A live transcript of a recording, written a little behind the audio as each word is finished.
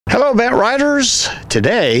Hello, Bent Riders.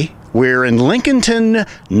 Today we're in Lincolnton,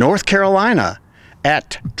 North Carolina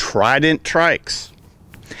at Trident Trikes.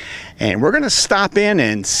 And we're going to stop in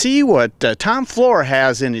and see what Tom Floor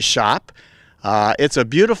has in his shop. It's a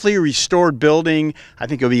beautifully restored building. I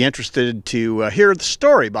think you'll be interested to hear the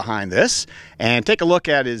story behind this and take a look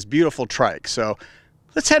at his beautiful trike. So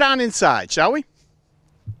let's head on inside, shall we?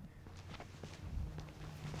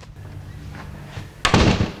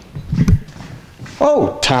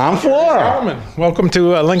 Oh, Tom Floor. Welcome to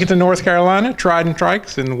Lincolnton, North Carolina, Trident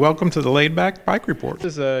Trikes, and welcome to the Laidback Bike Report.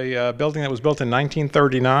 This is a building that was built in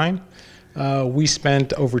 1939. We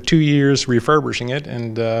spent over 2 years refurbishing it,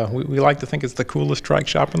 and we like to think it's the coolest trike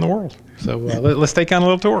shop in the world. So let's take on a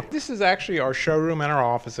little tour. This is actually our showroom and our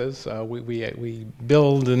offices. We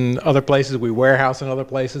build in other places, we warehouse in other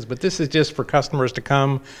places, but this is just for customers to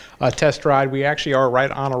come test ride. We actually are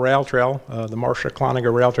right on a rail trail, the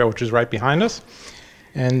Marshall-Cloninger Rail Trail, which is right behind us.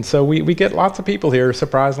 And so we get lots of people here,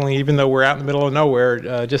 surprisingly, even though we're out in the middle of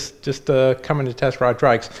nowhere, just coming to test ride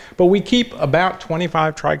trikes. But we keep about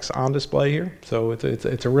 25 trikes on display here, so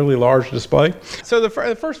it's a really large display. So the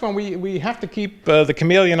first one, we have to keep the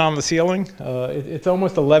chameleon on the ceiling. It's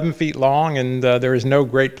almost 11 feet long, and there is no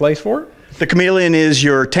great place for it. The chameleon is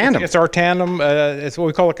your tandem. It's our tandem. It's what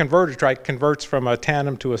we call a converter trike. Converts from a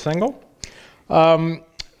tandem to a single.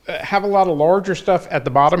 Have a lot of larger stuff at the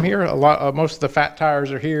bottom here. Most of the fat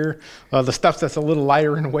tires are here. The stuff that's a little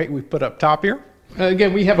lighter in weight we put up top here.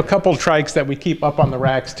 Again, we have a couple trikes that we keep up on the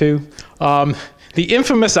racks too. The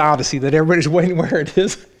infamous Odyssey that everybody's waiting where it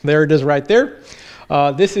is. There it is right there.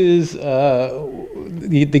 This is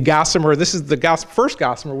the Gossamer. This is the first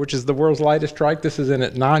Gossamer, which is the world's lightest trike. This is in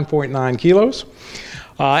at 9.9 kilos.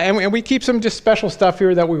 And we keep some just special stuff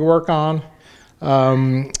here that we work on.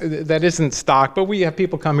 That isn't stock, but we have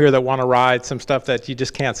people come here that want to ride some stuff that you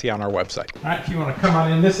just can't see on our website. All right, if you want to come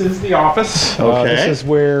on in, this is the office. Okay. This is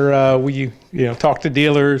where we talk to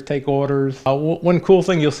dealers, take orders. One cool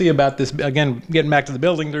thing you'll see about this, again, getting back to the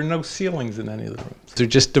building, there are no ceilings in any of the rooms. They're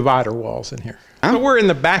just divider walls in here. So we're in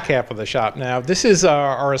the back half of the shop now. This is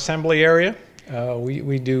our assembly area.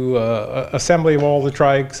 We do assembly of all the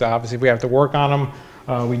trikes. Obviously, we have to work on them.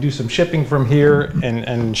 We do some shipping from here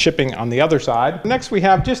and shipping on the other side. Next, we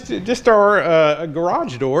have just our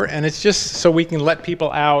garage door, and it's just so we can let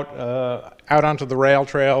people out onto the rail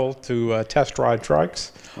trail to test ride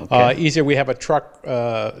trikes. Okay. Easier, we have a truck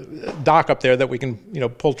dock up there that we can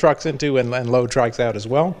pull trucks into and load trikes out as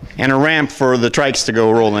well. And a ramp for the trikes to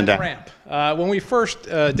go rolling down. Ramp. When we first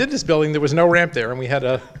did this building, there was no ramp there, and we had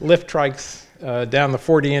to lift trikes down the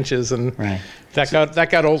 40 inches, and right. That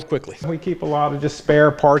got old quickly. We keep a lot of just spare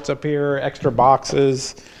parts up here, extra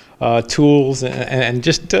boxes, tools, and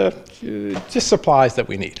just supplies that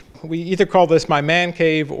we need. We either call this my man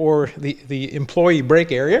cave or the employee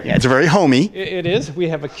break area. Yeah, it's very homey. It is. We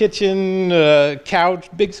have a kitchen, couch,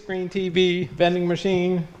 big screen TV, vending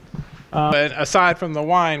machine. And aside from the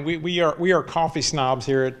wine, we are coffee snobs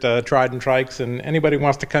here at Trident Trikes, and anybody who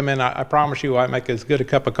wants to come in, I promise you I make as good a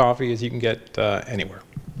cup of coffee as you can get anywhere.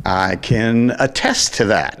 I can attest to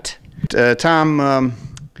that. Tom,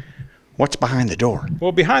 what's behind the door?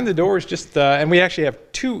 Well, behind the door is just, and we actually have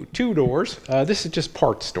two doors. This is just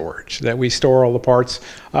part storage that we store all the parts.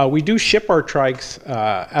 We do ship our trikes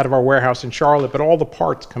out of our warehouse in Charlotte, but all the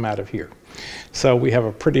parts come out of here. So we have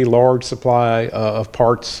a pretty large supply of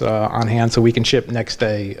parts on hand, so we can ship next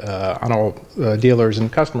day on all dealers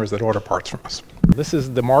and customers that order parts from us. This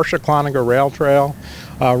is the Marshall-Cloninger Rail Trail.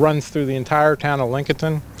 Runs through the entire town of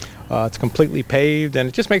Lincolnton. It's completely paved, and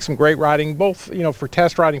it just makes some great riding, both for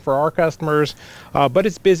test riding for our customers, but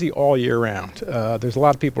it's busy all year round. There's a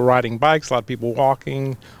lot of people riding bikes, a lot of people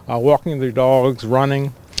walking their dogs,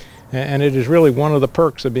 running, and it is really one of the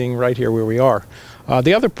perks of being right here where we are.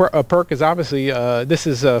 The other perk is obviously, this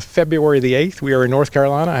is February the 8th. We are in North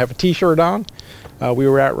Carolina. I have a t-shirt on. We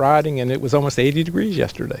were out riding, and it was almost 80 degrees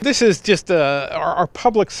yesterday. This is just our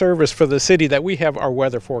public service for the city that we have our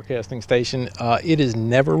weather forecasting station. It is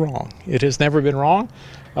never wrong. It has never been wrong.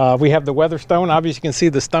 We have the weather stone. Obviously, you can see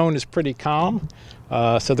the stone is pretty calm,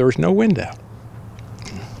 so there is no wind out.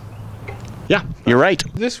 Yeah, you're right.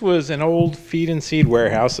 This was an old feed and seed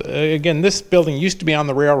warehouse. Again, this building used to be on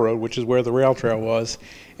the railroad, which is where the rail trail was,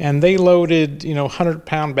 and they loaded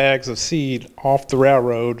 100-pound bags of seed off the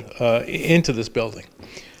railroad into this building.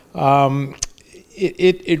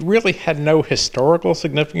 It really had no historical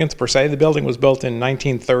significance per se. The building was built in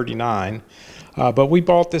 1939, but we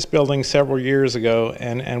bought this building several years ago,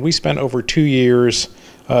 and we spent over 2 years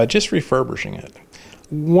just refurbishing it.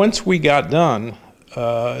 Once we got done,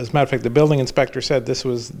 as a matter of fact, the building inspector said this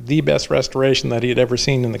was the best restoration that he had ever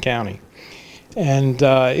seen in the county. And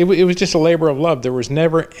it was just a labor of love. There was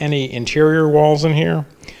never any interior walls in here.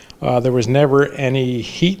 There was never any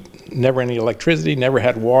heat, never any electricity, never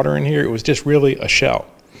had water in here. It was just really a shell.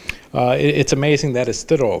 It's amazing that it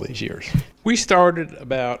stood all these years. We started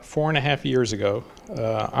about 4.5 years ago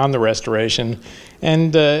on the restoration,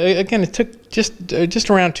 and again, it took just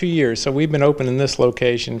around 2 years. So we've been open in this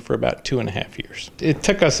location for about 2.5 years. It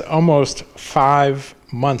took us almost 5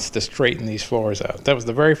 months to straighten these floors out. That was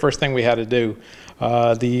the very first thing we had to do.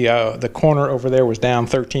 The corner over there was down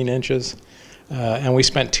 13 inches. And we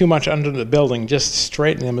spent too much under the building just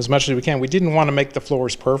straightening them as much as we can. We didn't want to make the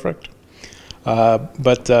floors perfect.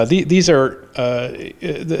 But these are,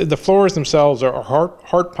 the floors themselves are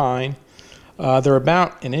heart pine. They're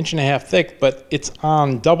about 1.5 inches thick, but it's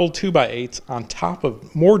on double 2x8s on top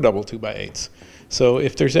of more double 2x8s. So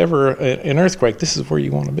if there's ever an earthquake, this is where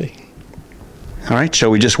you want to be. All right, shall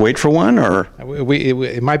we just wait for one, or?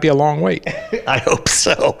 It might be a long wait. I hope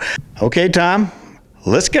so. Okay, Tom,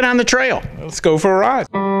 let's get on the trail. Let's go for a ride.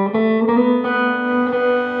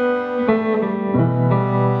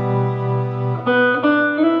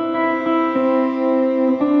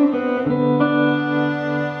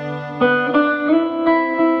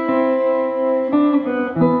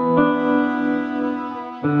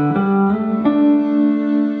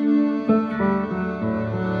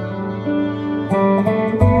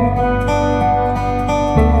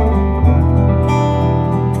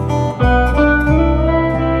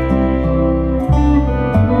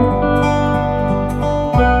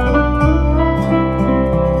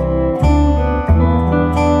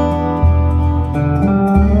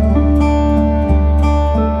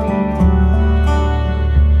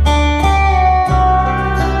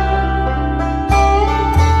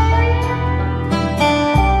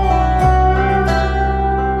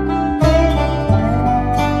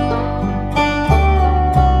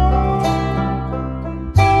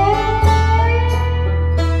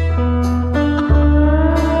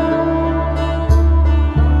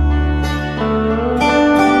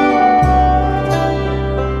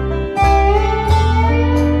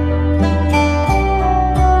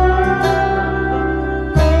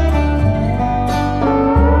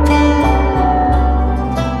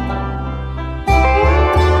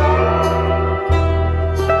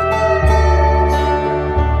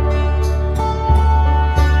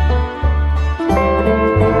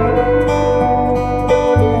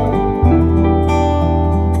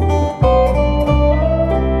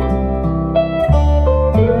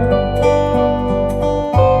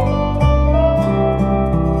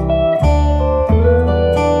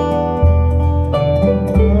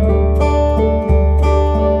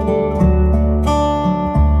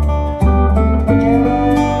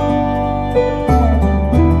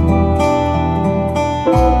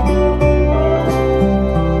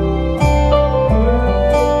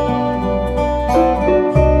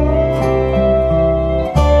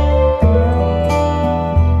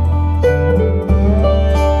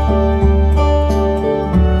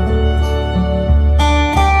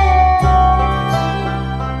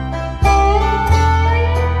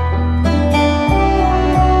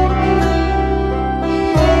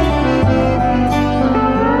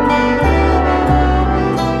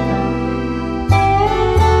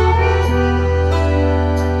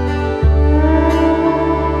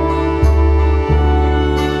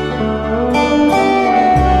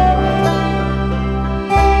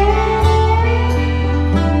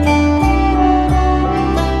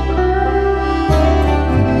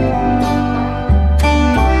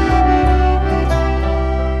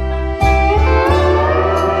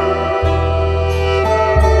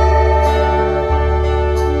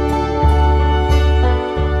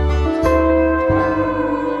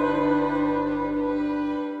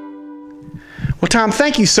 Well, Tom,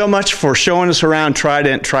 thank you so much for showing us around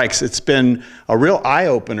Trident Trikes. It's been a real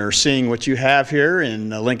eye-opener seeing what you have here in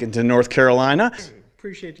Lincolnton, North Carolina.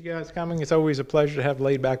 Appreciate you guys coming. It's always a pleasure to have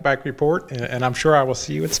Laidback back report, and I'm sure I will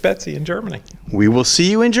see you at Spetsy in Germany. We will see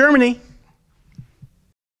you in Germany.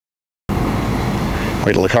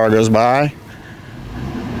 Wait till the car goes by.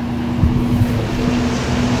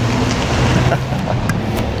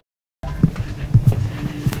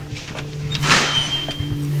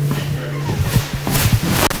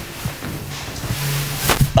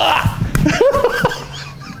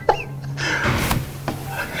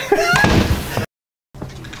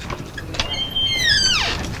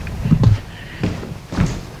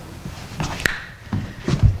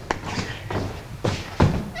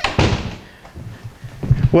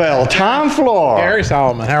 Well, Tom Floor. Gary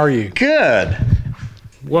Solomon, how are you? Good.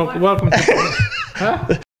 Welcome to...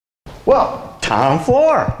 Huh? Well, Tom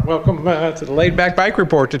Floor. Welcome to the Laidback Bike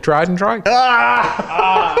Report to Trident Trikes.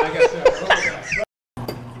 I guess so.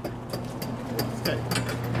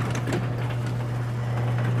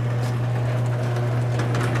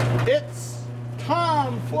 It's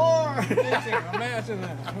Tom Floor. Imagine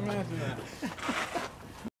that.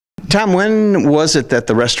 Tom, when was it that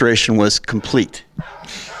the restoration was complete?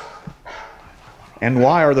 And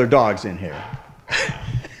why are there dogs in here?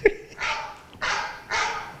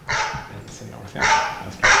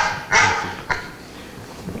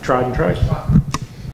 Trident Trikes.